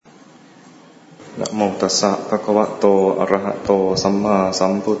นะโมตัสสะภะคะวะโตอะระหะโตสัมมาสั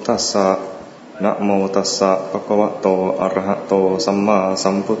มพุทธัสสะนะโมตัสสะภะคะวะโตอะระหะโตสัมมาสั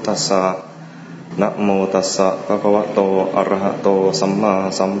มพุทธัสสะนะโมตัสสะภะคะวะโตอะระหะโตสัมมา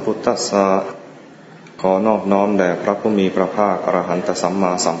สัมพุทธัสสะขอนอบน้อมแด่พระผู้มีพระภาคอรหันตสัมม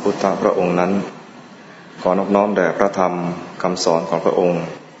าสัมพุทธพระองค์นั้นขอนอบน้อมแด่พระธรรมคำสอนของพระองค์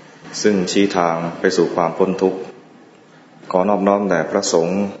ซึ่งชี้ทางไปสู่ความพ้นทุกข์ขอนอบน้อมแด่พระสง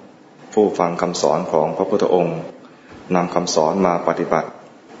ฆ์ผู้ฟังคำสอนของพระพุทธองค์นำคำสอนมาปฏิบัติ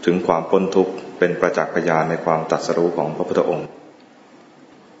ถึงความพ้นทุกข์เป็นประจักษ์พยานในความตรัสรู้ของพระพุทธองค์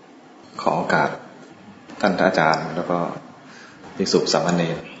ขอโอกาสท่านอาจารย์แล้วก็ภิกษุสามเณ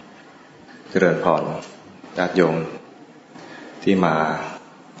รเจริญพรญาติโยมที่มา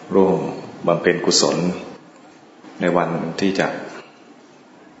ร่วมบำเพ็ญกุศลในวันที่จะ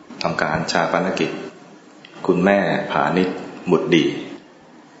ทำการฌาปนกิจคุณแม่ผานิชบุตรดี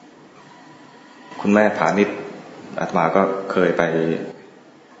คุณแม่ผานิชอาตมาก็เคยไป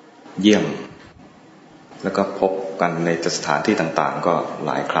เยี่ยมแล้วก็พบกันในสถานที่ต่างๆก็ห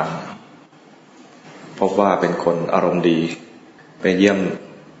ลายครั้งพบว่าเป็นคนอารมณ์ดีไปเยี่ยม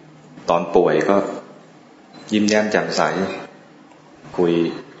ตอนป่วยก็ยิ้มแย้มแจ่มใส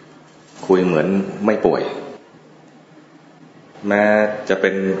คุยเหมือนไม่ป่วยแม้จะเป็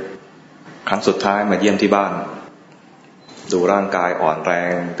นครั้งสุดท้ายมาเยี่ยมที่บ้านดูร่างกายอ่อนแร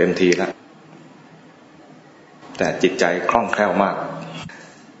งเต็มทีแล้วแต่จิตใจคล่องแคล่วมาก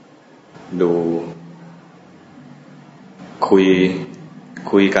ดู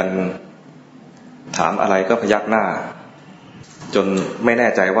คุยกันถามอะไรก็พยักหน้าจนไม่แน่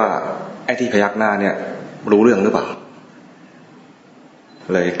ใจว่าไอ้ที่พยักหน้าเนี่ยรู้เรื่องหรือเปล่า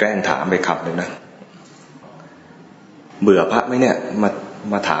เลยแกล้งถามไปคำหนึ่งนะเบื่อพระไหมเนี่ย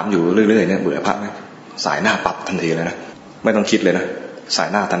มาถามอยู่เรื่อยๆเนี่ยเบื่อพระไหมสายหน้าปั๊บทันทีเลยนะไม่ต้องคิดเลยนะสาย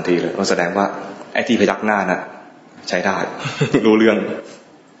หน้าทันทีเลยแสดงว่าไอ้ที่พยักหน้าน่ะใช้ได้ รู้เรื่อง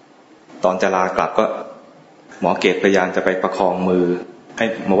ตอนจะลากลับก็หมอเกตพยายามจะไปประคองมือให้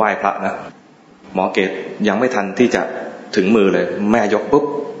มาไหว้พระนะหมอเกตยังไม่ทันที่จะถึงมือเลยแม่ยกปุ๊บ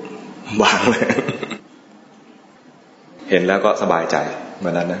วางเลย เห็นแล้วก็สบายใจเหมื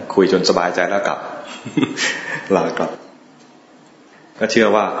อนนั้นนะคุยจนสบายใจแล้วกลับ ลากลับก็เชื่อ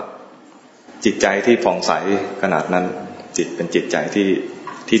ว่าจิตใจที่ผ่องใสขนาดนั้นจิตเป็นจิตใจ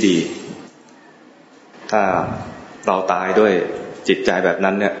ที่ดีถ้าเราตายด้วยจิตใจแบบ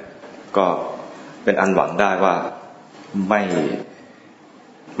นั้นเนี่ยก็เป็นอันหวังได้ว่าไ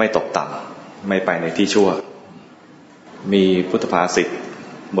ม่ตกต่ำไม่ไปในที่ชั่วมีพุทธภาษิต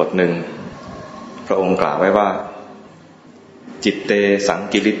บทหนึ่งพระองค์กล่าวไว้ว่าจิตเตสัง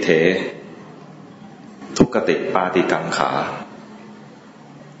กิริเถทุกขติปาติกังขา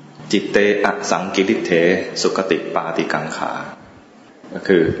จิตเตอสังกิริเถสุขติปาติกังขาก็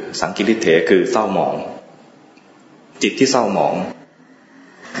คือสังกิริเถคือเศร้าหมองจิตที่เศร้าหมอง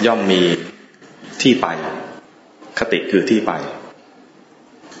ย่อมมีที่ไปคติคือที่ไป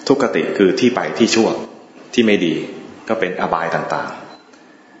ทุกขติคือที่ไปที่ชั่วที่ไม่ดีก็เป็นอบายต่าง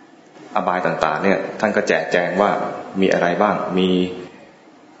ๆอบายต่างๆเนี่ยท่านก็แจกแจงว่ามีอะไรบ้างมี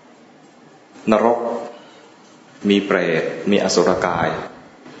นรกมีเปรตมีอสุรกาย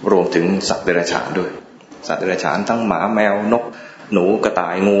รวมถึงสัตว์เดรัจฉานด้วยสัตว์เดรัจฉานทั้งหมาแมวนกหนูกระต่า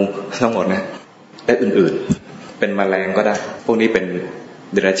ยงูทั้งหมดนะและอื่นๆเป็นแมลงก็ได้พวกนี้เป็น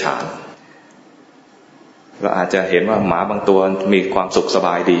เดรัจฉานเราอาจจะเห็นว่าหมาบางตัวมีความสุขสบ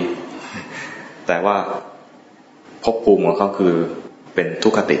ายดีแต่ว่าภพภูมิของเขาคือเป็นทุ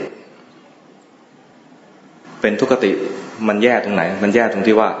กขติเป็นทุกขติมันแย่ตรงไหนมันแย่ตรง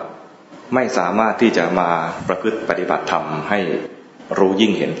ที่ว่าไม่สามารถที่จะมาประพฤติปฏิบัติธรรมให้รู้ยิ่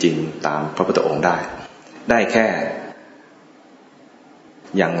งเห็นจริงตามพระพุทธองค์ได้แค่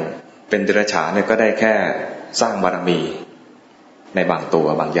อย่างเป็นเดรัจฉานเนี่ยก็ได้แค่สร้างบารมีในบางตัว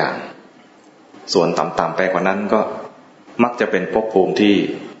บางอย่างส่วนต่ำๆไปกว่านั้นก็มักจะเป็นภพภูมิที่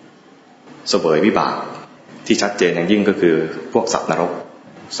เสวยวิบากที่ชัดเจนอย่างยิ่งก็คือพวกสัตว์นรก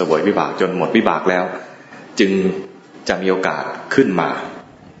เสวยวิบากจนหมดวิบากแล้วจึงจะมีโอกาสขึ้นม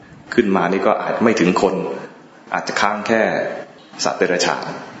านี่ก็อาจไม่ถึงคนอาจจะค้างแค่สัตว์เดรัจฉาน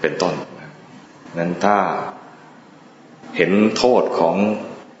เป็นต้นนั้นถ้าเห็นโทษของ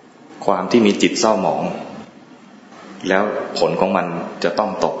ความที่มีจิตเศร้าหมองแล้วผลของมันจะต้อง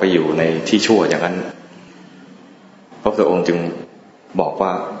ตกไปอยู่ในที่ชั่วอย่างนั้นพระพุทธองค์จึงบอกว่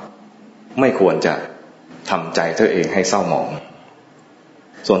าไม่ควรจะทำใจตัวเองให้เศร้าหมอง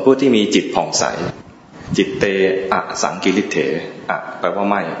ส่วนผู้ที่มีจิตผ่องใสจิตเตอสังกิริเถอะแปลว่า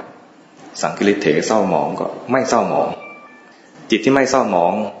ไม่สังกิริเถเศร้าหมองก็ไม่เศร้าหมองจิตที่ไม่เศร้าหมอ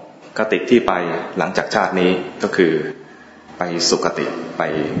งคติที่ไปหลังจากชาตินี้ก็คือไปสุคติไป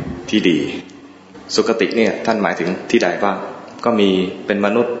ที่ดี สุคติเนี่ยท่านหมายถึงที่ใดบ้างก็มีเป็นม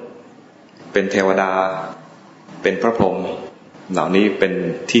นุษย์เป็นเทวดาเป็นพระพรหมเหล่านี้เป็น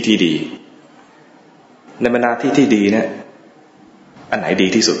ที่ที่ดีในบรรดาที่ที่ดีเนี่ยอันไหนดี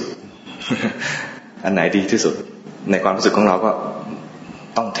ที่สุด อันไหนดีที่สุดในความรู้สึกของเราก็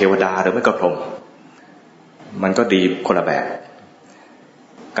ต้องเทวดาหรือไม่ก็พรหมมันก็ดีคนละแบบ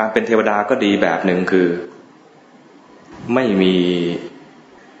การเป็นเทวดาก็ดีแบบหนึ่งคือไม่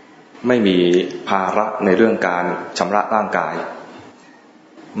มีภาระในเรื่องการชำระร่างกาย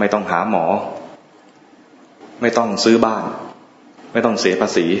ไม่ต้องหาหมอไม่ต้องซื้อบ้านไม่ต้องเสียภา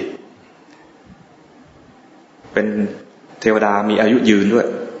ษีเป็นเทวดามีอายุยืนด้วย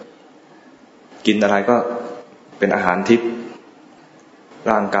กินอะไรก็เป็นอาหารทิพย์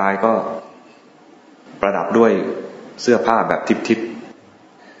ร่างกายก็ประดับด้วยเสื้อผ้าแบบทิพย์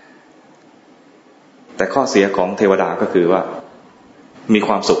แต่ข้อเสียของเทวดาก็คือว่ามีค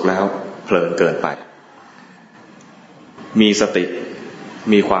วามสุขแล้วเพลินเกินไปมีสติ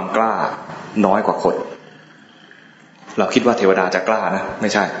มีความกล้าน้อยกว่าคนเราคิดว่าเทวดาจะกล้านะไม่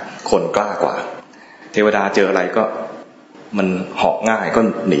ใช่คนกล้ากว่าเทวดาเจออะไรก็มันเหาะง่ายก็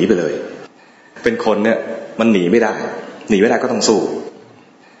หนีไปเลยเป็นคนเนี่ยมันหนีไม่ได้ก็ต้องสู้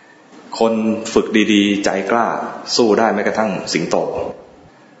คนฝึกดีๆใจกล้าสู้ได้แม้กระทั่งสิงโต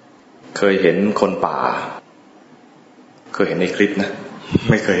เคยเห็นคนป่าเคยเห็นในคลิปนะ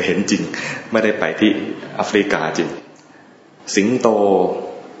ไม่เคยเห็นจริงไม่ได้ไปที่แอฟริกาจริงสิงโต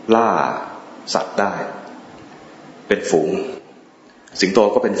ล่าสัตว์ได้เป็นฝูงสิงโต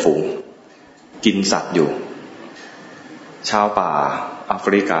ก็เป็นฝูงกินสัตว์อยู่ชาวป่าแอฟ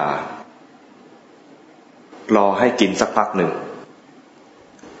ริการอให้กินสักพักหนึ่ง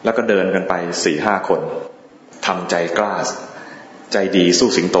แล้วก็เดินกันไป 4-5 คนทำใจกล้าใจดีสู้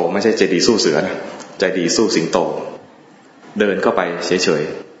สิงโตไม่ใช่ใจดีสู้เสือนะใจดีสู้สิงโตเดินเข้าไปเฉย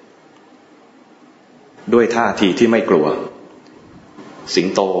ๆด้วยท่าทีที่ไม่กลัวสิง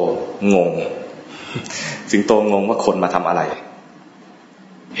โตงงว่าคนมาทำอะไร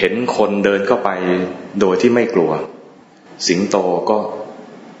เห็นคนเดินเข้าไปโดยที่ไม่กลัวสิงโตก็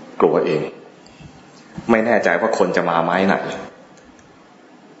กลัวเองไม่แน่ใจว่าคนจะมาไม้ไหน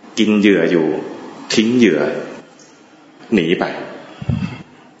กินเหยื่ออยู่ทิ้งเหยื่อหนีไป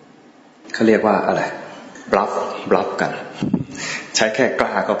เขาเรียกว่าอะไรบลัฟกันใช้แค่กล้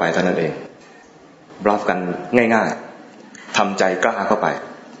าเข้าไปเท่านั้นเองบลัฟกันง่ายๆทำใจกล้าเข้าไป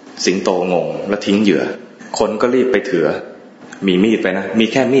สิงโตงงแล้วทิ้งเหยื่อคนก็รีบไปถือมีมีดไปนะมี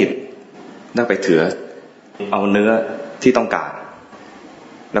แค่มีดแล้วไปถือเอาเนื้อที่ต้องการ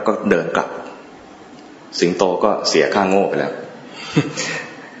แล้วก็เดินกลับสิงโตก็เสียค่าโง่ไปแล้ว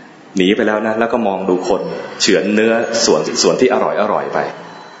หนีไปแล้วนะแล้วก็มองดูคนเฉือนเนื้อส่วนที่อร่อยไป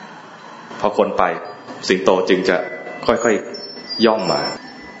พอคนไปสิงโตจึงจะค่อยๆย่องมา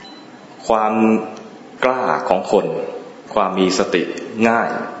ความกล้าของคนความมีสติง่าย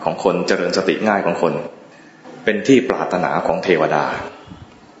ของคนเจริญสติง่ายของคนเป็นที่ปรารถนาของเทวดา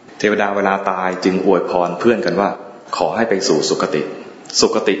เวลาตายจึงอวยพรเพื่อนกันว่าขอให้ไปสู่สุ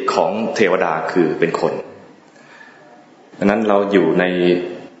คติของเทวดาคือเป็นคนดังนั้นเราอยู่ใน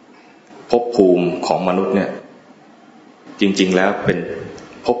ภพภูมิของมนุษย์เนี่ยจริงๆแล้วเป็น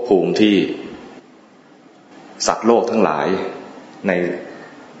ภพภูมิที่สัตว์โลกทั้งหลายใน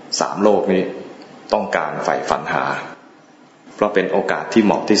3โลกนี้ต้องการใฝ่ฝันหาเพราะเป็นโอกาสที่เ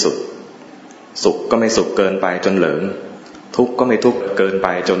หมาะที่สุดสุขก็ไม่สุขเกินไปจนเหลิงทุกข์ก็ไม่ทุกข์เกินไป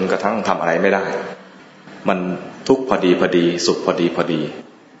จนกระทั่งทำอะไรไม่ได้มันทุกข์พอดีสุขพอดี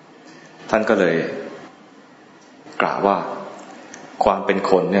ท่านก็เลยกล่าวว่าความเป็น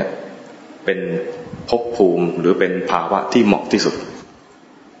คนเนี่ยเป็นภพภูมิหรือเป็นภาวะที่เหมาะที่สุด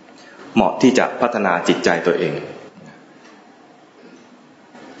เหมาะที่จะพัฒนาจิตใจตัวเอง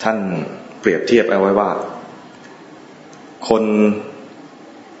ท่านเปรียบเทียบเอาไว้ว่าค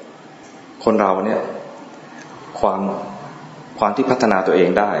นเราเนี่ยความที่พัฒนาตัวเอง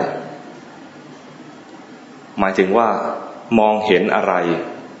ได้หมายถึงว่ามองเห็นอะไร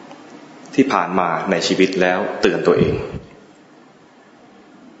ที่ผ่านมาในชีวิตแล้วเตือนตัวเอง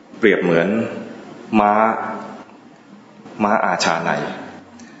เปรียบเหมือนม้าอาชาไน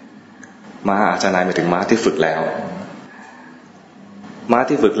หมายถึงม้าที่ฝึกแล้ว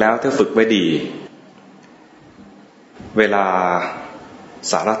ถ้าฝึกไว้ดีเวลา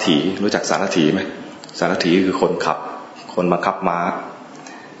สารถีรู้จักสารถีไหมสารถีคือคนบังคับม้า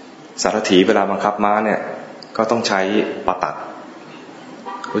สารถีเวลาบังคับม้าเนี่ยก็ต้องใช้ปะตัก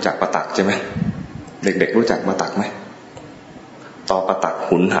รู้จักปะตักใช่ไหมเด็กๆรู้จักปะตักไหมต่อปะตัก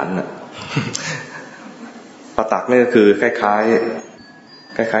หุนหันน่ะ ปะตักนี่ก็คือค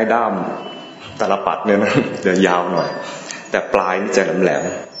ล้ายด้ามตะลปัดเนี่ยนะจะยาวหน่อยแต่ปลายนี่จะแหลม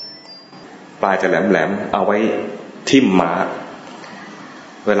ปลายจะแหลมๆเอาไว้ทิ่มม้า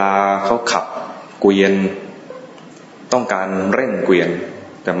เวลาเขาขับเกวียนต้องการเร่งเกวียน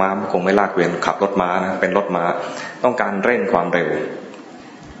แต่ม้าคงไม่ลากเกวียนขับรถม้านะเป็นรถม้าต้องการเร่งความเร็ว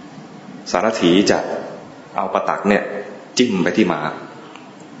สารถีจะเอาประตักเนี่ยจิ้มไปที่ม้า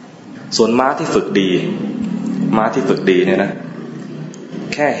ส่วนม้าที่ฝึกดีเนี่ยนะ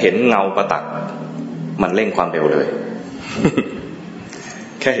แค่เห็นเงาประตักมันเร่งความเร็วเลย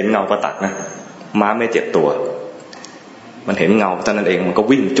แค่เห็นเงาประตักนะม้าไม่เจ็บตัวมันเห็นเงาเท่านั้นเองมันก็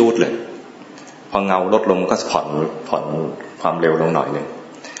วิ่งจูดเลยพอเงาลดลงก็ผ่อนความเร็วลงหน่อยหนึ่ง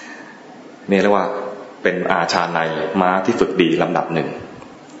นี่เรียกว่าเป็นอาชาไนม้าที่ฝึกดีลำดับหนึ่ง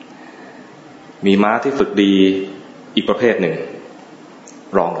มีม้าที่ฝึกดีอีกประเภทหนึ่ง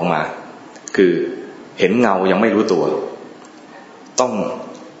รองลงมาคือเห็นเงายังไม่รู้ตัวต้อง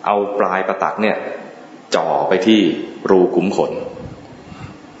เอาปลายประตักเนี่ยจ่อไปที่รูขุมขน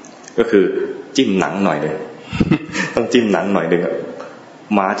ก็คือจิ้มหนังหน่อยหนึ่ง ต้องจิ้มหนังหน่อยหนึ่ง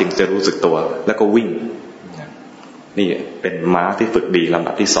ม้าจึงจะรู้สึกตัวแล้วก็วิ่งนี่เป็นม้าที่ฝึกดีลำ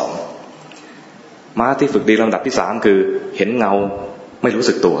ดับที่สองม้าที่ฝึกดีลำดับที่สามคือเห็นเงาไม่รู้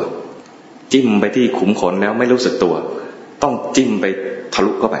สึกตัวจิ้มไปที่ขุมขนแล้วไม่รู้สึกตัวต้องจิ้มไปทะ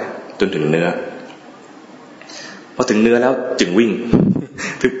ลุเข้าไปจนถึงเนื้อพอถึงเนื้อแล้วจึงวิ่ง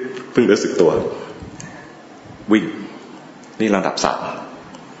เพิ่งรู้สึกตัววิ่งนี่ลำดับสาม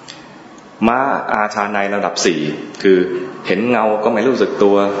ม้าอาชาไนระดับสี่คือเห็นเงาก็ไม่รู้สึก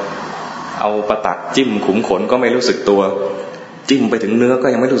ตัวเอาประตักจิ้มขุมขนก็ไม่รู้สึกตัวจิ้มไปถึงเนื้อก็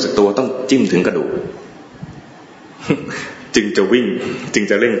ยังไม่รู้สึกตัวต้องจิ้มถึงกระดูก จึงจะวิ่งจึง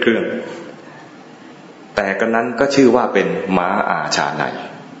จะเร่งเครื่องแต่กระนั้นก็ชื่อว่าเป็นม้าอาชาไน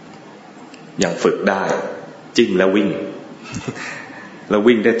ยังฝึกได้จิ้มแล้ววิ่ง แล้ว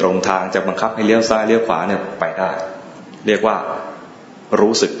วิ่งได้ตรงทางจะบังคับให้เลี้ยวซ้ายเลี้ยวขวาเนี่ยไปได้เรียกว่า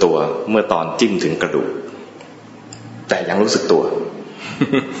รู้สึกตัวเมื่อตอนจิ้มถึงกระดูกแต่ยังรู้สึกตัว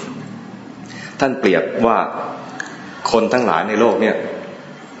ท่านเปรียบว่าคนทั้งหลายในโลกเนี่ย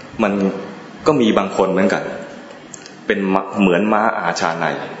มันก็มีบางคนเหมือนกันเป็นเหมือนม้าอาชาไน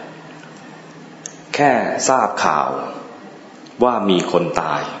แค่ทราบข่าวว่ามีคนต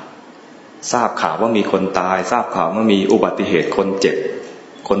ายทราบข่าวว่ามีคนตายทราบข่าวว่ามีอุบัติเหตุคนเจ็บ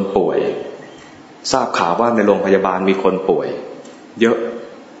คนป่วยทราบข่าวว่าในโรงพยาบาลมีคนป่วยเยอะ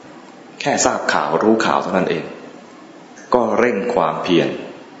แค่ทราบข่าวรู้ข่าวเท่านั้นเองก็เร่งความเพียร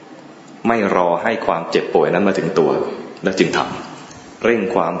ไม่รอให้ความเจ็บป่วยนั้นมาถึงตัวแล้วจึงทำเร่ง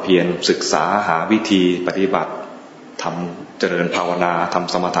ความเพียรศึกษาหาวิธีปฏิบัติทำเจริญภาวนาท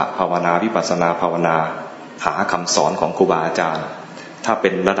ำสมถะภาวนาวิปัสสนาภาวนาหาคำสอนของครูบาอาจารย์ถ้าเป็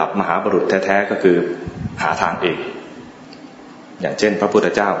นระดับมหาบุรุษแท้ๆก็คือหาทางเองอย่างเช่นพระพุทธ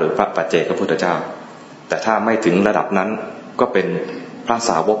เจ้าหรือพระปัจเจกพุทธเจ้าแต่ถ้าไม่ถึงระดับนั้นก็เป็นพระ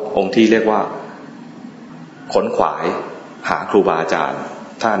สาวกองค์ที่เรียกว่าขนขวายหาครูบาอาจารย์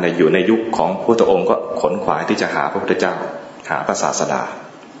ถ้าอยู่ในยุคของพระพุทธองค์ก็ขนขวายที่จะหาพระพุทธเจ้าหาพระศาสดา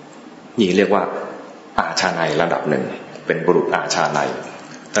นี่เรียกว่าอาชาไนระดับหนึ่งเป็นบุรุษอาชาไน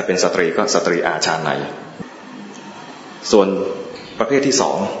ถ้าเป็นสตรีก็สตรีอาชาไนส่วนประเภทที่ส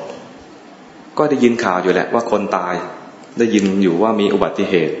องก็ได้ยินข่าวอยู่แหละว่าคนตายได้ยินอยู่ว่ามีอุบัติ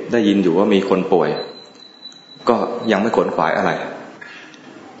เหตุได้ยินอยู่ว่ามีคนป่วยก็ยังไม่ขนขวายอะไร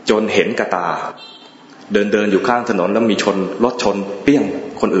จนเห็นกระตาเดินอยู่ข้างถนนแล้วมีรถชนเปี้ยง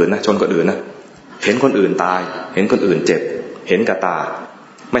คนอื่นนะชนคนอื่นนะเห็นคนอื่นตายเห็นคนอื่นเจ็บเห็นกระตา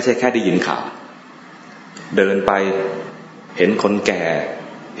ไม่ใช่แค่ได้ยินข่าวเดินไปเห็นคนแก่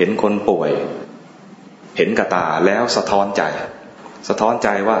เห็นคนป่วยเห็นกระตาแล้วสะท้อนใจ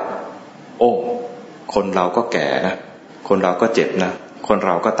ว่าโอ้คนเราก็แก่นะคนเราก็เจ็บนะคนเ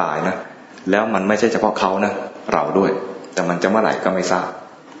ราก็ตายนะแล้วมันไม่ใช่เฉพาะเขานะเราด้วยแต่มันจะเมื่อไหร่ก็ไม่ทราบ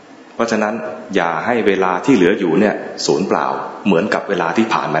เพราะฉะนั้นอย่าให้เวลาที่เหลืออยู่เนี่ยสูญเปล่าเหมือนกับเวลาที่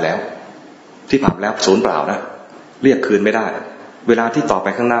ผ่านมาแล้วสูญเปล่านะเรียกคืนไม่ได้เวลาที่ต่อไป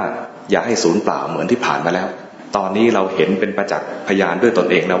ข้างหน้าอย่าให้สูญเปล่าเหมือนที่ผ่านมาแล้วตอนนี้เราเห็นเป็นประจักษ์พยานด้วยตน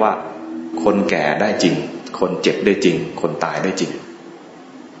เองแล้วว่าคนแก่ได้จริงคนเจ็บได้จริงคนตายได้จริง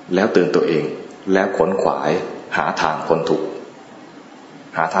แล้วเตือนตัวเองแล้วขนขวายหาทางพ้นทุกข์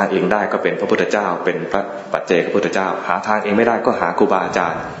หาทางเองได้ก็เป็นพระพุทธเจ้าเป็นพระปัจเจกพุทธเจ้าหาทางเองไม่ได้ก็หาครูบาอาจา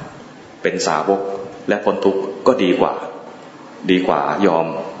รย์เป็นสาวกและพ้นทุกข์ก็ดีกว่ายอม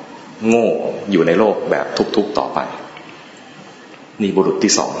โง่อยู่ในโลกแบบทุกข์ต่อไปนี่บุรุษ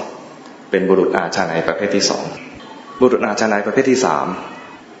ที่สองเป็นบุรุษอาชาไนประเภทที่สองบุรุษอาชาไนประเภทที่สาม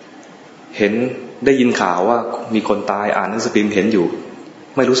เห็นได้ยินข่าวว่ามีคนตายอ่านหนังสือพิมพ์เห็นอยู่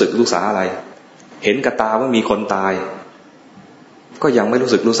ไม่รู้สึกรู้สาอะไรเห็นกับตาว่ามีคนตายก็ยังไม่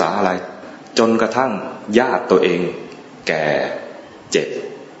รู้สึกรู้สาอะไรจนกระทั่งญาติตัวเองแก่เจ็บ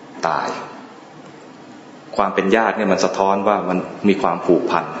ตาย ความเป็นญาติเนี่ยมันสะท้อนว่ามันมีความผูก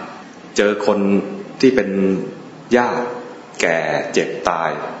พันเจอคนที่เป็นญาติแก่เจ็บตาย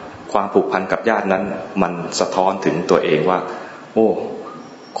ความผูกพันกับญาตินั้นมันสะท้อนถึงตัวเองว่าโอ้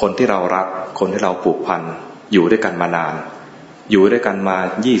คนที่เรารักคนที่เราผูกพันอยู่ด้วยกันมานานอยู่ด้วยกันมา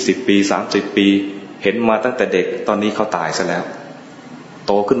20 ปี30 ปีเห็นมาตั้งแต่เด็กตอนนี้เขาตายซะแล้วโ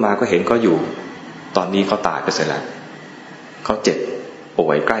ตขึ้นมาก็เห็นเขาอยู่ตอนนี้เขาตายไปเสียแล้วเขาเจ็บป่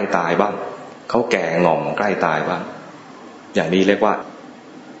วยใกล้ตายบ้างเขาแก่ง่อมใกล้ตายบ้างอย่างนี้เรียกว่า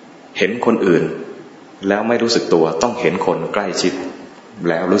เห็นคนอื่นแล้วไม่รู้สึกตัวต้องเห็นคนใกล้ชิด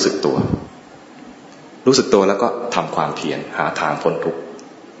แล้วรู้สึกตัวแล้วก็ทำความเพียรหาทางพ้นทุกข์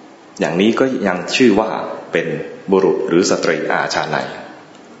อย่างนี้ก็ยังชื่อว่าเป็นบุรุษหรือสตรีอาชาไนย์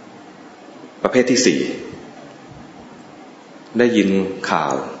ประเภทที่ 4ได้ยินข่า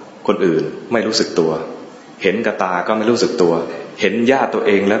วคนอื่นไม่รู้สึกตัวเห็นกับตาก็ไม่รู้สึกตัวเห็นญาติตัวเ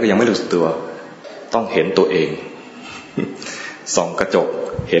องแล้วก็ยังไม่รู้สึกตัวต้องเห็นตัวเองส่องกระจก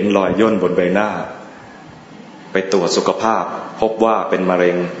เห็นรอยย่นบนใบหน้าไปตรวจสุขภาพพบว่าเป็นมะเ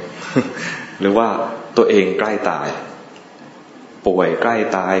ร็ง หรือว่าตัวเองใกล้ตายป่วยใกล้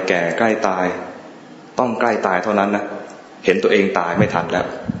ตายแก่ใกล้ตายต้องใกล้ตายเท่านั้นนะเห็นตัวเองตายไม่ทันแล้ว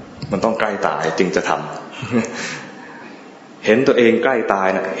มันต้องใกล้ตายจึงจะทำ เห็นตัวเองใกล้ตาย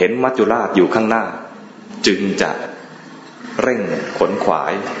นะเห็นมัจจุราชอยู่ข้างหน้าจึงจะเร่งขนขวา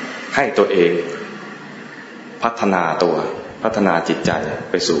ยให้ตัวเองพัฒนาจิตใจ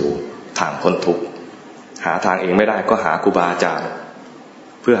ไปสู่ทางพ้นทุกข์หาทางเองไม่ได้ก็หาครูบาอาจารย์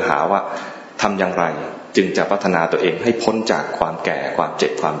เพื่อหาว่าทำอย่างไรจึงจะพัฒนาตัวเองให้พ้นจากความแก่ความเจ็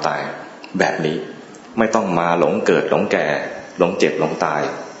บความตายแบบนี้ไม่ต้องมาหลงเกิดหลงแก่หลงเจ็บหลงตาย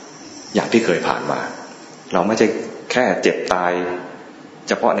อย่างที่เคยผ่านมาเราไม่ใช่แค่เจ็บตายเ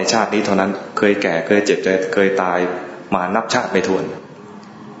ฉพาะในชาตินี้เท่านั้นเคยแก่เคยเจ็บเคยตายมานับชาติไม่ถ้วน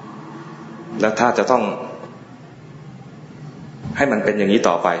แล้วถ้าจะต้องให้มันเป็นอย่างนี้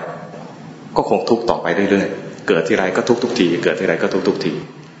ต่อไปก็คงทุกข์ต่อไปเรื่อยๆเกิดทีไรก็ทุกทุกทีเกิดทีไรก็ทุกทุกที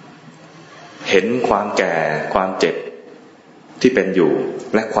เห็นความแก่ความเจ็บที่เป็นอยู่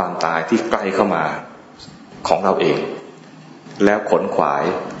และความตายที่ใกล้เข้ามาของเราเองแล้วขนขวาย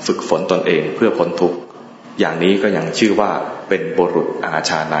ฝึกฝนตนเองเพื่อพ้นทุกข์อย่างนี้ก็ยังชื่อว่าเป็นบุรุษอา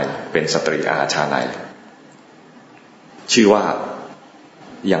ชาไนย์เป็นสตรีอาชาไนย์ชื่อว่า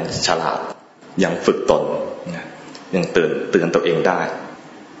ยังฉลาดยังฝึกตนยังเตือนตัวเองได้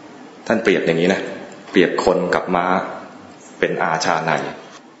ท่านเปรียบอย่างนี้นะเปรียบคนกับม้าเป็นอาชาไนย์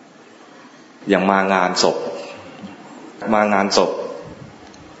อย่างมางานศพ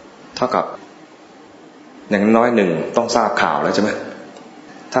เท่ากับอย่างน้อยหนึ่งต้องทราบข่าวแล้วใช่ไหม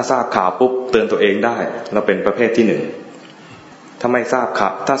ถ้าทราบข่าวปุ๊บเตือนตัวเองได้เราเป็นประเภทที่ 1ถ้าไม่ทราบข่า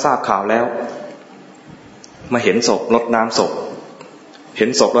วถ้าทราบข่าวแล้วมาเห็นศพรดน้ำศพเห็น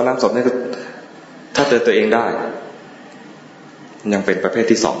ศพรดน้ำศพนี่ถ้าเตือนตัวเองได้ยังเป็นประเภท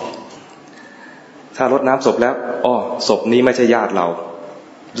ที่ 2ถ้ารดน้ำศพแล้วศพนี้ไม่ใช่ญาติเรา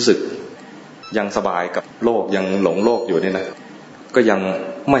รู้สึกยังสบายกับโลกยังหลงโลกอยู่เนี่ยนะก็ยัง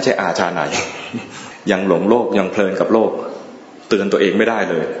ไม่ใช่อาชาไนย์ยังหลงโลกยังเพลินกับโลกเตือนตัวเองไม่ได้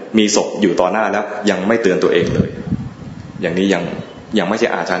เลยมีศพอยู่ต่อหน้าแล้วยังไม่เตือนตัวเองเลยอย่างนี้ยังไม่ใช่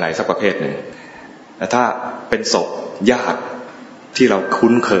อาชาไนย์สักประเภทหนึ่งแต่ถ้าเป็นศพญาติที่เรา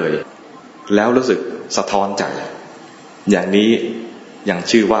คุ้นเคยแล้วรู้สึกสะท้อนใจอย่างนี้ยัง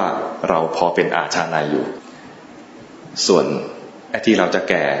ชื่อว่าเราพอเป็นอาชาไนย์อยู่ส่วนไอ้ที่เราจะ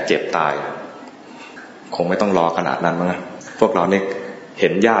แก่เจ็บตายคงไม่ต้องรอขนาดนั้นมั้งพวกเราเนี่ยเห็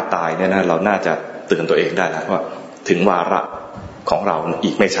นญาติตายเนี่ยนะเราน่าจะเตือนตัวเองได้แล้วว่าถึงวาระของเรา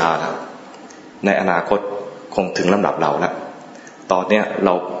อีกไม่ช้าแล้วในอนาคตคงถึงลำดับเราแล้วตอนเนี้ยเ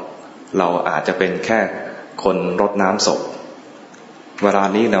ราอาจจะเป็นแค่คนรดน้ำศพเวลา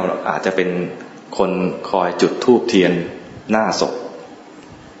นี้เราอาจจะเป็นคนคอยจุดธูปเทียนหน้าศพ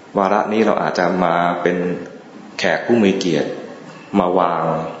วาระนี้เราอาจจะมาเป็นแขกผู้มีเกียรติมาวาง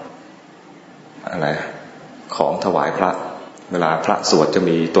อะไรของถวายพระเวลาพระสวดจะ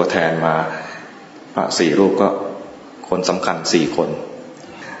มีตัวแทนมาพระ4 รูปก็คนสำคัญ4 คน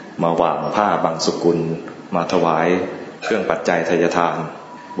มาวางผ้าบังสุกุลมาถวายเครื่องปัจจัยทายทาน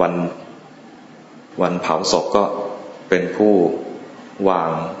วันเผาศพก็เป็นผู้วา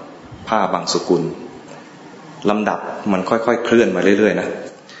งผ้าบังสุกุลลำดับมันค่อยๆเคลื่อนมาเรื่อยๆนะ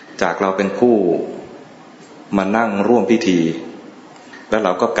จากเราเป็นผู้มานั่งร่วมพิธีแล้วเร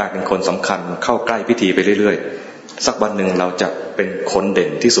าก็กลายเป็นคนสำคัญเข้าใกล้พิธีไปเรื่อยๆสักวันหนึ่งเราจะเป็นคนเด่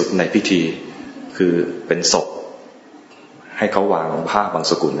นที่สุดในพิธีคือเป็นศพให้เขาวางผ้าบัง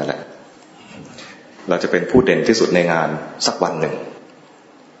สุกุลนั่นแหละเราจะเป็นผู้เด่นที่สุดในงานสักวันหนึ่ง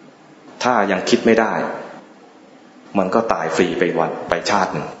ถ้ายังคิดไม่ได้มันก็ตายฟรีไปชา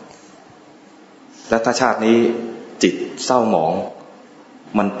ติหนึ่ง แล้วถ้าชาตินี้จิตเศร้าหมอง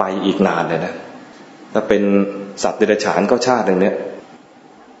มันไปอีกนานเลยนะถ้าเป็นสัตว์เดรัจฉานก็ชาติหนึ่งเนี่ย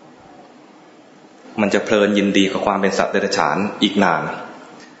มันจะเพลินยินดีกับความเป็นสัตว์เดรัจฉานอีกนาน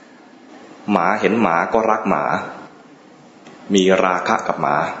หมาเห็นหมาก็รักหมามีราคะกับหม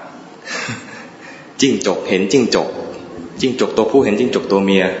าจิ้งจกเห็นจิ้งจกตัวผู้เห็นจิ้งจกตัวเ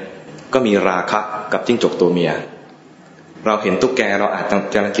มียก็มีราคะกับจิ้งจกตัวเมียเราเห็นตุ๊กแกเราอาจ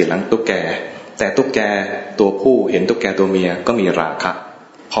จะรังเกียจตุ๊กแกแต่ตุ๊กแกตัวผู้เห็นตุ๊กแกตัวเมียก็มีราคะ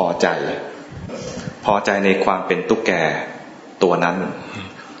พอใจในความเป็นตุ๊กแกตัวนั้น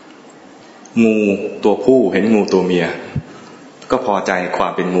งูตัวผู้เห็นงูตัวเมียก็พอใจควา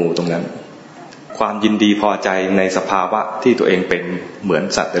มเป็นงูตรงนั้นความยินดีพอใจในสภาวะที่ตัวเองเป็นเหมือน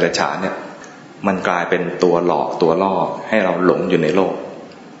สัตว์เดรัจฉานเนี่ยมันกลายเป็นตัวหลอกตัวล่อให้เราหลงอยู่ในโลก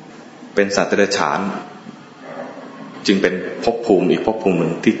เป็นสัตว์เดรัจฉานจึงเป็นภพภูมิอีกภพภูมิหนึ่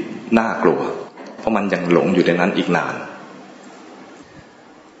งที่น่ากลัวเพราะมันยังหลงอยู่ในนั้นอีกนาน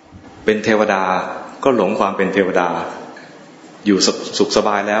เป็นเทวดาก็หลงความเป็นเทวดาอยู่สุขสบ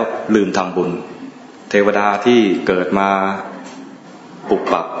ายแล้วลืมทำบุญเทวดาที่เกิดมาปุบ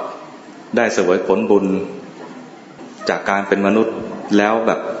ปับได้เสวยผลบุญจากการเป็นมนุษย์แล้วแ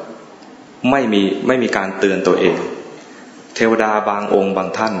บบไม่มีการเตือนตัวเองเทวดาบางองค์บาง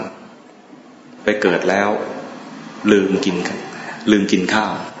ท่านไปเกิดแล้วลืมกินข้า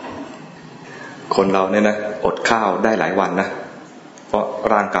วคนเราเนี่ยนะอดข้าวได้หลายวันนะเพราะ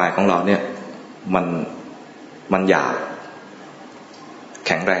ร่างกายของเราเนี่ยมันหยาบแ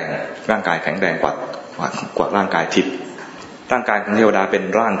ข็งแรงร่างกายแข็งแรงกว่าร่างกายทิพย์ร่างกายของเทวดาเป็น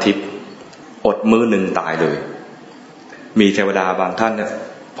ร่างทิพย์อดมื้อหนึ่งตายเลยมีเทวดาบางท่านเนี่ย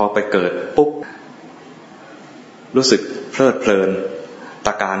พอไปเกิดปุ๊บรู้สึกเพลิดเพลินต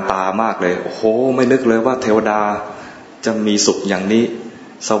ะการตามากเลยโอ้โหไม่นึกเลยว่าเทวดาจะมีสุขอย่างนี้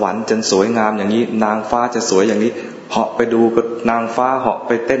สวรรค์จะสวยงามอย่างนี้นางฟ้าจะสวยอย่างนี้เหาะไปดูก็นางฟ้าเหาะไ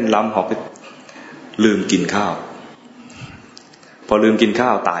ปเต้นรำเหาะไปลืมกินข้าวพอลืมกินข้า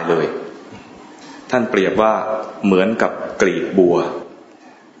วตายเลยท่านเปรียบว่าเหมือนกับกลีบบัว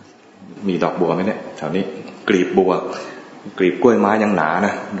มีดอกบัวไหมเนี่ยแถวนี้กลีบบัวกลีบกล้วยไม้ยังหนาน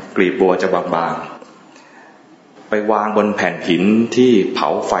ะกลีบบัวจะบางๆไปวางบนแผ่นหินที่เผา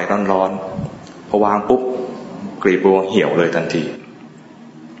ไฟร้อนๆพอวางปุ๊บกลีบบัวเหี่ยวเลยทันที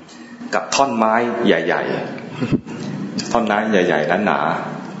กับท่อนไม้ใหญ่ๆท่อนไม้ใหญ่ๆหนา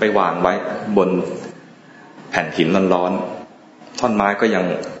ๆไปวางไว้บนแผ่นหินร้อนๆท่อนไม้ก็ยัง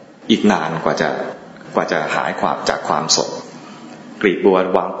อีกนานกว่าจะหายความจากความสดกลีบบัว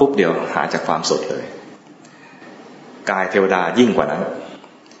วางปุ๊บเดียวหายจากความสดเลยกายเทวดายิ่งกว่านั้น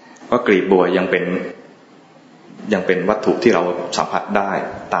เพราะกลีบบัวยังเป็นวัตถุที่เราสัมผัสได้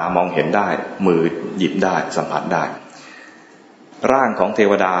ตามองเห็นได้มือหยิบได้สัมผัสได้ร่างของเท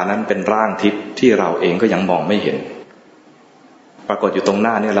วดานั้นเป็นร่างทิพย์ที่เราเองก็ยังมองไม่เห็นปรากฏอยู่ตรงห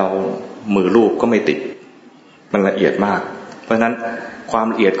น้าเนี่ยเรามือลูบก็ไม่ติดมันละเอียดมากเพราะฉะนั้นความ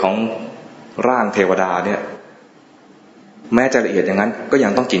ละเอียดของร่างเทวดาเนี่ยแม้จะละเอียดอย่างนั้นก็ยั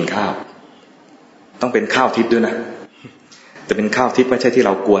งต้องกินข้าวต้องเป็นข้าวทิพย์ด้วยนะแต่เป็นข้าวทิพย์ไม่ใช่ที่เร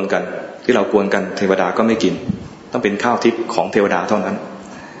ากวนกันเทวดาก็ไม่กินต้องเป็นข้าวทิพย์ของเทวดาเท่านั้น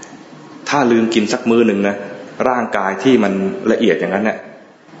ถ้าลืมกินสักมื้อหนึ่งนะร่างกายที่มันละเอียดอย่างนั้นเนี่ย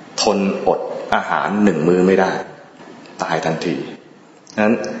ทนอดอาหารหนึ่งมื้อไม่ได้ตายทันที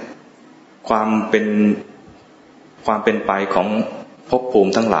นั้นความเป็นไปของภพภู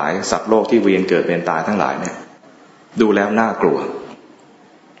มิทั้งหลายสัตว์โลกที่เวียนเกิดเวียนตายทั้งหลายเนี่ยดูแล้วน่ากลัว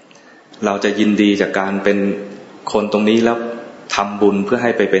เราจะยินดีจากการเป็นคนตรงนี้แล้วทำบุญเพื่อใ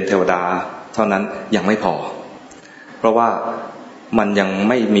ห้ไปเป็นเทวดาเท่านั้นยังไม่พอเพราะว่ามันยัง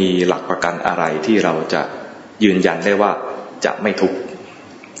ไม่มีหลักประกันอะไรที่เราจะยืนยันได้ว่าจะไม่ทุกข์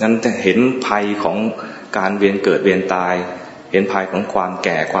นั้นจะเห็นภัยของการเวียนเกิดเวียนตายเห็นภัยของความแ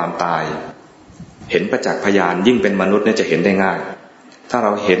ก่ความตายเห็นประจักษ์พยานยิ่งเป็นมนุษย์เนี่ยจะเห็นได้ง่ายถ้าเร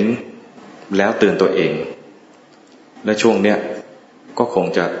าเห็นแล้วเตือนตัวเองและช่วงเนี้ยก็คง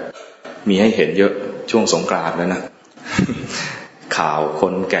จะมีให้เห็นเยอะช่วงสงกรานต์แล้วนะข่าวค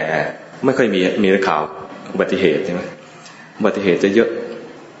นแก่ไม่ค่อยมีข่าวอุบัติเหตุใช่ไหมอุบัติเหตุจะเยอะ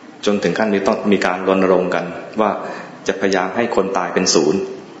จนถึงขั้นนี้ต้องมีการรณรงค์กันว่าจะพยายามให้คนตายเป็นศูนย์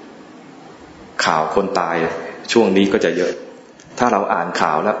ข่าวคนตายช่วงนี้ก็จะเยอะถ้าเราอ่านข่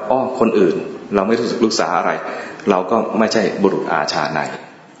าวแล้วคนอื่นเราไม่รู้สึกศึกษาอะไรเราก็ไม่ใช่บุรุษอาชาใน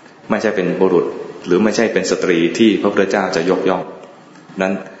ไม่ใช่เป็นบุรุษหรือไม่ใช่เป็นสตรีที่พระพุทธเจ้าจะยกย่องนั้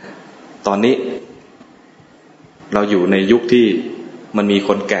นตอนนี้เราอยู่ในยุคที่มันมีค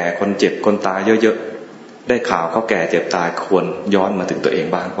นแก่คนเจ็บคนตายเยอะๆได้ข่าวเขาแก่เจ็บตายควรย้อนมาถึงตัวเอง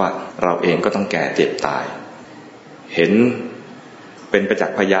บ้างว่าเราเองก็ต้องแก่เจ็บตายเห็น เป็นประจั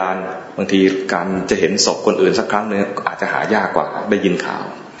กษ์พยานบางทีการจะเห็นศพคนอื่นสักครั้งนึงอาจจะหายากกว่าได้ยินข่าว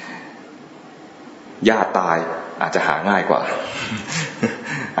ญาติตายอาจจะหาง่ายกว่า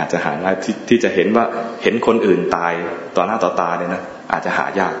อาจจะหาง่ายที่จะเห็นว่าเห็นคนอื่นตายต่อหน้าต่อตาเนี่ยนะอาจจะหา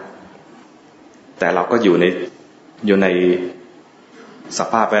ยากแต่เราก็อยู่ในส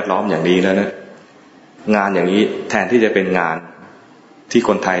ภาพแวดล้อมอย่างนี้แล้วนะงานอย่างนี้แทนที่จะเป็นงานที่ค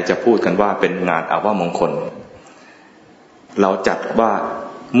นไทยจะพูดกันว่าเป็นงานอัปมงคลเราจัดว่า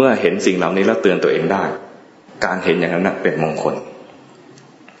เมื่อเห็นสิ่งเหล่านี้แล้วเตือนตัวเองได้การเห็นอย่างนั้นเป็นมงคล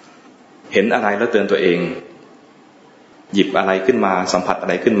เห็นอะไรแล้วเตือนตัวเองหยิบอะไรขึ้นมาสัมผัสอะ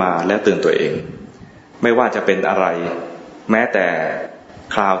ไรขึ้นมาแล้วเตือนตัวเองไม่ว่าจะเป็นอะไรแม้แต่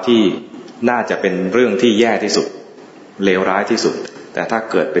คราวที่น่าจะเป็นเรื่องที่แย่ที่สุดเลวร้ายที่สุดแต่ถ้า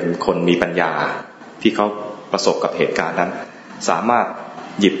เกิดเป็นคนมีปัญญาที่เขาประสบกับเหตุการณ์นั้นสามารถ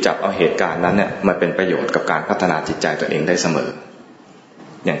หยิบจับเอาเหตุการณ์นั้นเนี่ยมาเป็นประโยชน์กับการพัฒนาจิตใจตัวเองได้เสมอ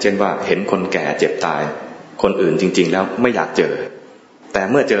อย่างเช่นว่าเห็นคนแก่เจ็บตายคนอื่นจริงๆแล้วไม่อยากเจอแต่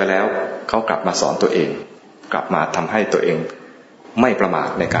เมื่อเจอแล้วเขากลับมาสอนตัวเองกลับมาทำให้ตัวเองไม่ประมาท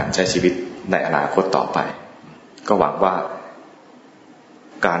ในการใช้ชีวิตในอนาคตต่อไปก็หวังว่า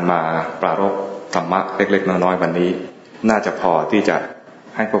การมาปรารภธรรมะเล็กๆน้อยๆวันนี้น่าจะพอที่จะ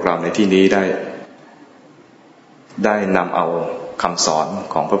ให้พวกเราในที่นี้ได้นำเอาคำสอน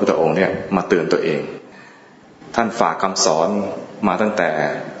ของพระพุทธองค์เนี่ยมาเตือนตัวเองท่านฝากคำสอนมาตั้งแต่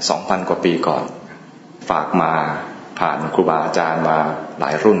 2,000 กว่าปีก่อนฝากมาผ่านครูบาอาจารย์มาหล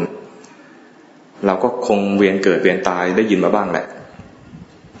ายรุ่นเราก็คงเวียนเกิดเวียนตายได้ยินมาบ้างแหละ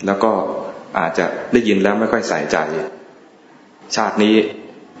แล้วก็อาจจะได้ยินแล้วไม่ค่อยใส่ใจชาตินี้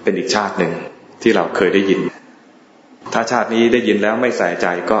เป็นอีกชาติหนึ่งที่เราเคยได้ยินถ้าชาตินี้ได้ยินแล้วไม่ใส่ใจ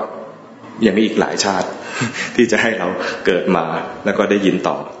ก็ยังมีอีกหลายชาติ ที่จะให้เราเกิดมาแล้วก็ได้ยิน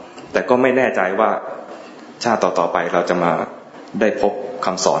ต่อแต่ก็ไม่แน่ใจว่าชาติต่อๆไปเราจะมาได้พบค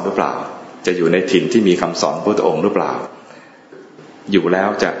ำสอนหรือเปล่าจะอยู่ในถิ่นที่มีคำสอนพระพุทธองค์หรือเปล่าอยู่แล้ว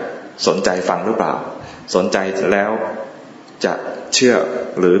จะสนใจฟังหรือเปล่าสนใจแล้วจะเชื่อ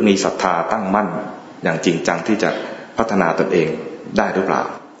หรือมีศรัทธาตั้งมั่นอย่างจริงจังที่จะพัฒนาตนเองได้หรือเปล่า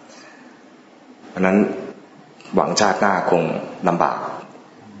เพราะนั้นหวังชาติหน้าคงลำบาก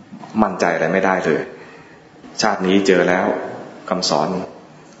มั่นใจอะไรไม่ได้เลยชาตินี้เจอแล้วคำสอน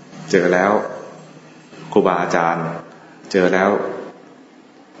เจอแล้วครูบาอาจารย์เจอแล้ว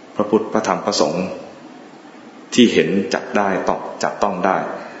พระพุทธพระธรรมพระสงฆ์ที่เห็นจับได้จับต้องไ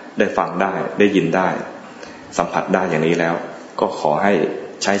ด้ฟังได้ได้ยินได้สัมผัสได้อย่างนี้แล้วก็ขอให้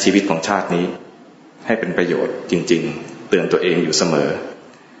ใช้ชีวิตของชาตินี้ให้เป็นประโยชน์จริงๆเตือนตัวเองอยู่เสมอ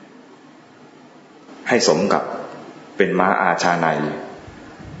ให้สมกับเป็นม้าอาชาไนย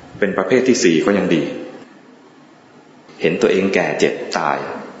เป็นประเภทที่4ก็ยังดีเห็นตัวเองแก่เจ็บต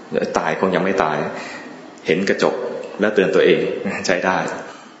ายคงยังไม่ตายเห็นกระจกแล้วเตือนตัวเองใช้ได้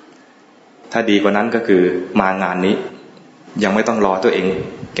ถ้าดีกว่านั้นก็คือมางานนี้ยังไม่ต้องรอตัวเอง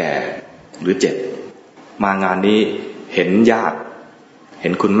แก่หรือเจ็บมางานนี้เห็นญาติเห็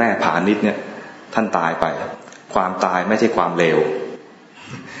นคุณแม่ผานิชเนี่ยท่านตายไปความตายไม่ใช่ความเลว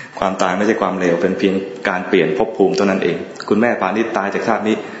ความตายไม่ใช่ความเลวเป็นเพียงการเปลี่ยนภพภูมิเท่านั้นเองคุณแม่ผานิชตายจากชาติ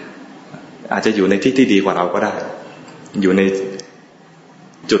นี้อาจจะอยู่ในที่ที่ดีกว่าเราก็ได้อยู่ใน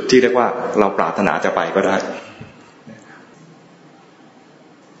จุดที่เรียกว่าเราปรารถนาจะไปก็ได้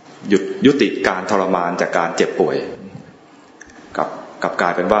ยุติการทรมานจากการเจ็บป่วยกับกลา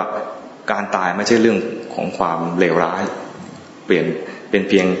ยเป็นว่าการตายไม่ใช่เรื่องของความเลวร้ายเป็น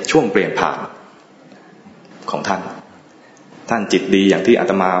เพียงช่วงเปลี่ยนผ่านของท่านจิตดีอย่างที่อา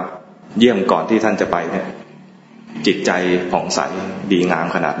ตมาเยี่ยมก่อนที่ท่านจะไปเนี่ยจิตใจผ่องใสดีงาม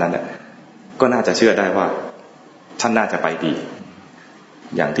ขนาดนั้นเนี่ยก็น่าจะเชื่อได้ว่าท่านน่าจะไปดี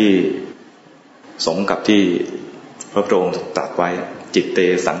อย่างที่สมกับที่พระพุทธองค์ตรัสไว้จิตเต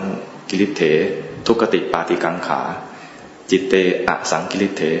สังกิริเถทุกติปาติกังขาจิตเตอสังกิริ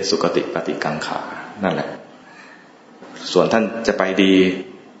เถสุกติปาติกังขานั่นแหละส่วนท่านจะไปดี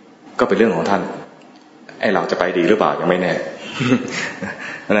ก็เป็นเรื่องของท่านไอ้เราจะไปดีหรือเปล่ายังไม่แน่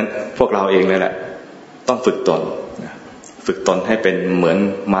เพราะนั้นพวกเราเองเลยแหละต้องฝึกตนให้เป็นเหมือน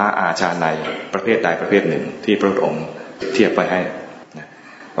ม้าอาชาไนยประเภทใดประเภทหนึ่งที่พระพุทธองค์เทียบไปให้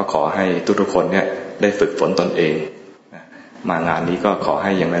ก็ขอให้ทุกๆคนเนี่ยได้ฝึกฝนตนเองมางานนี้ก็ขอใ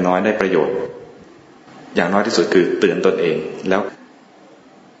ห้อย่างน้อยๆได้ประโยชน์อย่างน้อยที่สุดคือเตือนตนเองแล้ว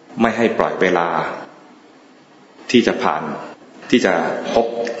ไม่ให้ปล่อยเวลาที่จะผ่านที่จะพบ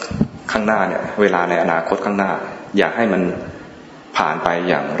ข้างหน้าเนี่ยเวลาในอนาคตข้างหน้าอย่าให้มันผ่านไป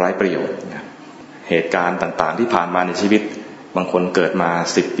อย่างไร้ประโยชน์เหตุการณ์ต่างๆที่ผ่านมาในชีวิตบางคนเกิดมา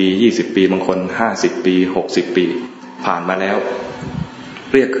10ปี20ปีบางคน50ปี60ปีผ่านมาแล้ว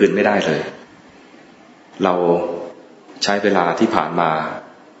เรียกคืนไม่ได้เลยเรา ใช้เวลาที่ผ่านมา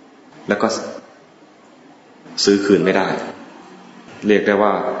แล้วก็ซื้อคืนไม่ได้เรียกได้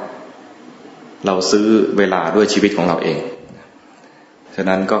ว่าเราซื้อเวลาด้วยชีวิตของเราเองฉะ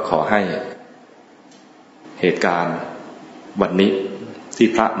นั้นก็ขอให้เหตุการณ์วันนี้ที่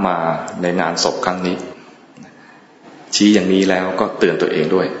พระมาในงานศพครั้งนี้ชี้อย่างนี้แล้วก็เตือนตัวเอง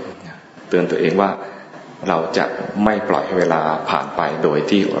ด้วยเตือนตัวเองว่าเราจะไม่ปล่อยให้เวลาผ่านไปโดย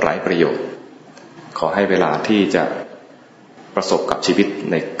ที่ไร้ประโยชน์ขอให้เวลาที่จะประสบกับชีวิต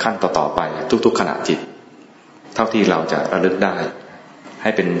ในขั้นต่อๆไปทุกๆขณะจิตเท่าที่เราจะระลึกได้ให้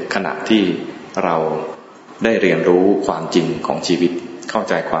เป็นขณะที่เราได้เรียนรู้ความจริงของชีวิตเข้า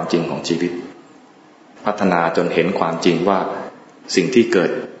ใจความจริงของชีวิตพัฒนาจนเห็นความจริงว่าสิ่งที่เกิ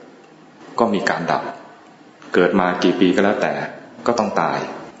ดก็มีการดับเกิดมากี่ปีก็แล้วแต่ก็ต้องตาย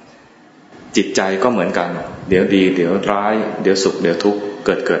จิตใจก็เหมือนกันเดี๋ยวดีเดี๋ยวร้ายเดี๋ยวสุขเดี๋ยวทุกข์เ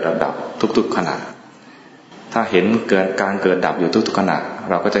กิดดับทุกๆขณะถ้าเห็นการเกิดดับอยู่ทุกๆขณะ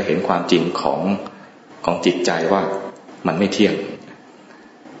เราก็จะเห็นความจริงของจิตใจว่ามันไม่เที่ยง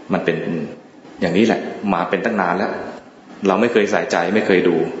มันเป็นอย่างนี้แหละมาเป็นตั้งนานแล้วเราไม่เคยใส่ใจไม่เคย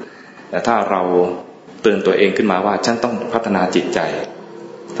ดูแต่ถ้าเราเตือนตัวเองขึ้นมาว่าฉันต้องพัฒนาจิตใจ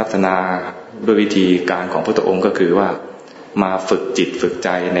พัฒนาด้วยวิธีการของพระพุทธองค์ก็คือว่ามาฝึกจิตฝึกใจ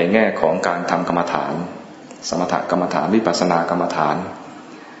ในแง่ของการทำกรรมฐานสมถกรรมฐานวิปัสสนากรรมฐาน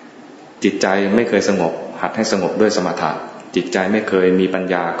จิตใจไม่เคยสงบหัดให้สงบด้วยสมถะจิตใจไม่เคยมีปัญ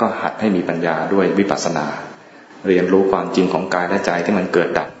ญาก็หัดให้มีปัญญาด้วยวิปัสสนาเรียนรู้ความจริงของกายและใจที่มันเกิด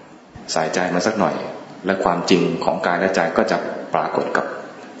ดับใส่ใจมันสักหน่อยและความจริงของกายและใจก็จะปรากฏกับ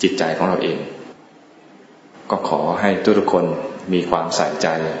จิตใจของเราเองก็ขอให้ทุกคนมีความใส่ใจ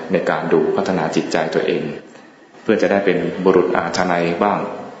ในการดูพัฒนาจิตใจตัวเองเพื่อจะได้เป็นบุรุษอาชาไนยบ้าง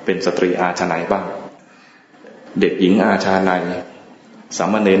เป็นสตรีอาชาไนยบ้างเด็กหญิงอาชาไนยสา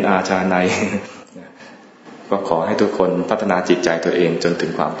มเณรอาชาไนยก็ขอให้ทุกคนพัฒนาจิตใจตัวเองจนถึ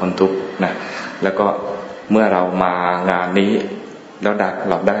งความพ้นทุกข์นะแล้วก็เมื่อเรามางานนี้แล้ว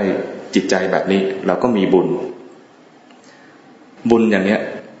เราได้จิตใจแบบนี้เราก็มีบุญอย่างเนี้ย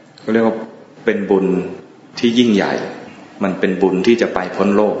เรียกว่าเป็นบุญที่ยิ่งใหญ่มันเป็นบุญที่จะไปพ้น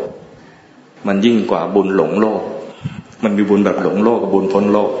โลกมันยิ่งกว่าบุญหลงโลกมันมีบุญแบบหลงโลกกับบุญพ้น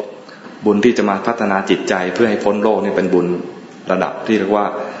โลกบุญที่จะมาพัฒนาจิตใจเพื่อให้พ้นโลกนี่เป็นบุญระดับที่เรียกว่า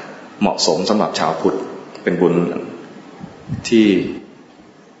เหมาะสมสำหรับชาวพุทธเป็นบุญ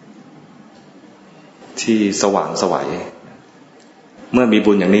ที่สว่างไสวเมื่อมี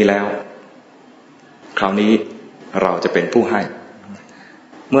บุญอย่างนี้แล้วคราวนี้เราจะเป็นผู้ให้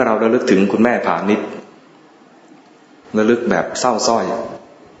เมื่อเราระลึกถึงคุณแม่ผานิชระลึกแบบเศร้าส้อย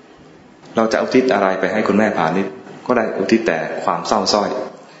เราจะอุทิศอะไรไปให้คุณแม่ผานิชก็ได้อุทิศแต่ความเศร้าส้อย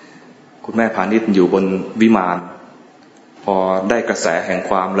คุณแม่ผานิชอยู่บนวิมานพอได้กระแสแห่ง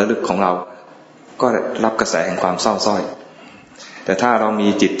ความระลึกของเราก็รับกระแสแห่งความเศร้าส้อยแต่ถ้าเรามี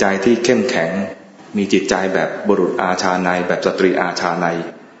จิตใจที่เข้มแข็งมีจิตใจแบบบุรุษอาชาไนยแบบสตรีอาชาไนย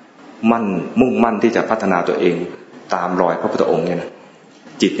มุ่งมั่นที่จะพัฒนาตัวเองตามรอยพระพุทธองค์เนี่ยนะ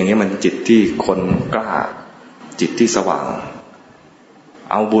จิตอย่างนี้มันจิตที่คนกล้าจิตที่สว่าง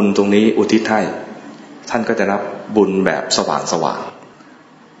เอาบุญตรงนี้อุทิศให้ท่านก็จะรับบุญแบบสว่าง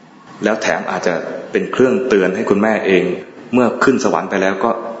แล้วแถมอาจจะเป็นเครื่องเตือนให้คุณแม่เองเมื่อขึ้นสวรรค์ไปแล้วก็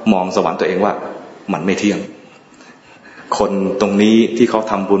มองสวรรค์ตัวเองว่ามันไม่เที่ยงคนตรงนี้ที่เขา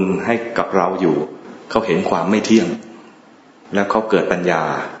ทำบุญให้กับเราอยู่เขาเห็นความไม่เที่ยงแล้วเขาเกิดปัญญา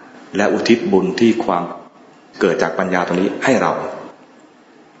และอุทิศบุญที่ความเกิดจากปัญญาตรงนี้ให้เรา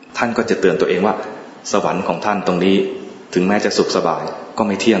ท่านก็จะเตือนตัวเองว่าสวรรค์ของท่านตรงนี้ถึงแม้จะสุขสบายก็ไ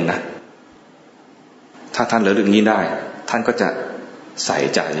ม่เที่ยงนะถ้าท่านระลึกนี้ได้ท่านก็จะใส่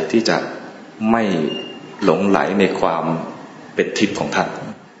ใจที่จะไม่หลงไหลในความเป็นทิพย์ของท่าน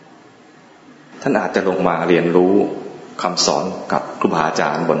อาจจะลงมาเรียนรู้คำสอนกับครูบาอาจา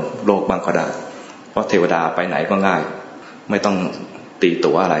รย์บนโลกบ้างก็ได้เพราะเทวดาไปไหนก็ง่ายไม่ต้องตี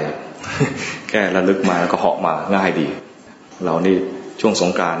ตั๋วอะไร แค่ระลึกมาแล้วก็เหาะมาง่ายดีเรานี่ช่วงส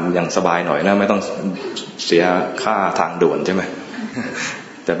งกรานต์ยังสบายหน่อยนะไม่ต้องเสียค่าทางด่วนใช่ไหม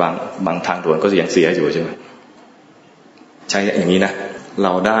แต่บางทางด่วนก็ยังเสียอยู่ใช่ไหมใช่อย่างนี้นะเร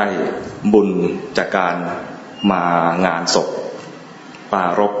าได้บุญจากการมางานศพปรา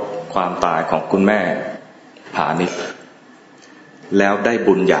รภความตายของคุณแม่ผานิชแล้วได้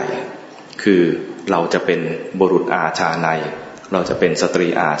บุญใหญ่คือเราจะเป็นบุรุษอาชาไนยเราจะเป็นสตรี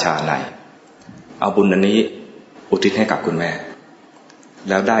อาชาไนยเอาบุญอันนี้อุทิศให้กับคุณแม่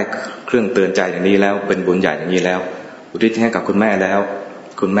แล้วได้เครื่องเตือนใจอย่างนี้แล้วเป็นบุญใหญ่อย่างนี้แล้วอุทิศให้กับคุณแม่แล้ว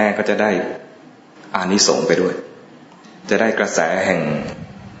คุณแม่ก็จะได้อานิสงส์ไปด้วยจะได้กระแสแ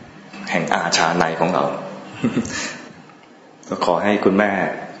ห่งอาชาไนยของเรา ก็ขอให้คุณแม่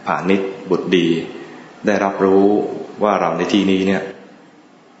ผานิชบุตรดีได้รับรู้ ว่าเราในที่นี้เนี่ย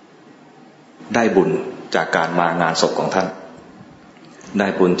ได้บุญจากการมางานศพของท่านได้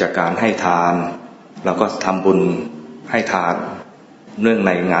บุญจากการให้ทานแล้วก็ทำบุญให้ทานเนื่องใ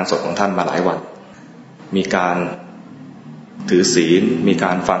นงานศพของท่านมาหลายวันมีการถือศีลมีก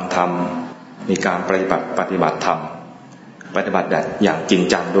ารฟังธรรมมีการปฏิบัติธรรมปฏิบัติอย่างจริง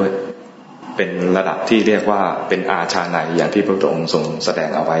จังด้วยเป็นระดับที่เรียกว่าเป็นอาชาไนยอย่างที่พระพุทธองค์ทรงแสดง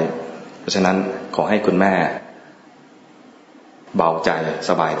เอาไว้เพราะฉะนั้นขอให้คุณแม่เบาใจ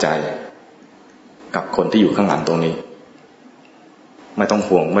สบายใจกับคนที่อยู่ข้างหลังตรงนี้ไม่ต้อง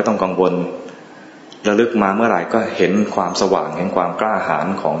ห่วงไม่ต้องกังวลระลึกมาเมื่อไหร่ก็เห็นความสว่างเห็นความกล้าหาญ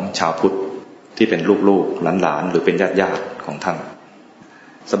ของชาวพุทธที่เป็นลูกๆหลานๆหรือเป็นญาติๆของท่าน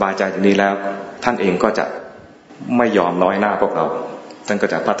สบายใจตรงนี้แล้วท่านเองก็จะไม่ยอมน้อยหน้าพวกเราท่านก็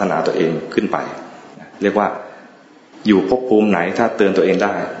จะพัฒนาตัวเองขึ้นไปเรียกว่าอยู่ภพภูมิไหนถ้าเตือนตัวเองไ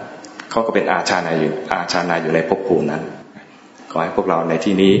ด้เขาก็เป็นอาชาไนยอยู่ในภพภูมินั้นขอให้พวกเราใน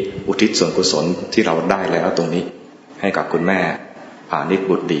ที่นี้อุทิศส่วนกุศลที่เราได้แล้วตรงนี้ให้กับคุณแม่ผานิช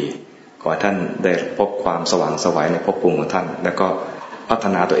บุตรดีขอให้ท่านได้พบความสว่างไสวในภพภูมิของท่านแล้วก็พัฒ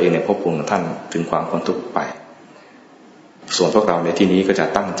นาตัวเองในภพภูมิของท่านถึงความพ้นทุกข์ไปส่วนพวกเราในที่นี้ก็จะ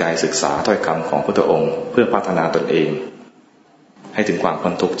ตั้งใจศึกษาถ้อยคำของพระพุทธองค์เพื่อพัฒนาตนเองให้ถึงความ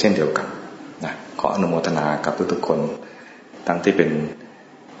พ้นทุกข์เช่นเดียวกันนะขออนุโมทนากับทุกๆคนทั้งที่เป็น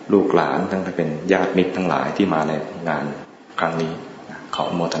ลูกหลานทั้งที่เป็นญาติมิตรทั้งหลายที่มาในงานครั้งนี้ขอ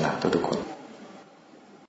อนุโมทนาทุกๆคน